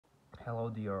Hello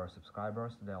dear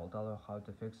subscribers, today I'll tell you how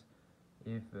to fix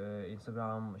if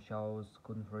Instagram shows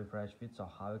couldn't refresh feed, so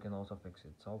how you can also fix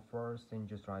it. So first thing,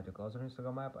 just try to close your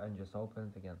Instagram app and just open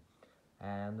it again.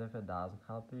 And if it doesn't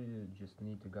help you, you just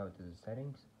need to go to the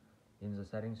settings. In the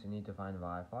settings you need to find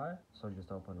Wi-Fi, so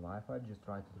just open Wi-Fi, just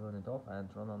try to turn it off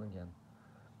and turn on again.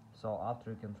 So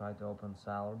after you can try to open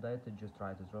cellular data, just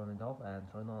try to turn it off and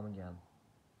turn on again.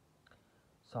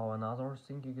 So another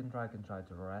thing you can try to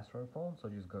restore your phone, so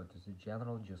just go to the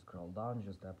general, just scroll down,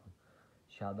 just tap on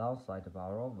shutdown, slide to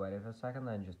power off, wait for a second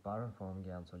and just power your phone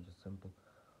again, so just simple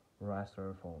restore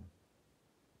your phone.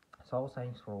 So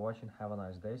thanks for watching, have a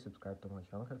nice day, subscribe to my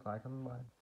channel, hit like and bye.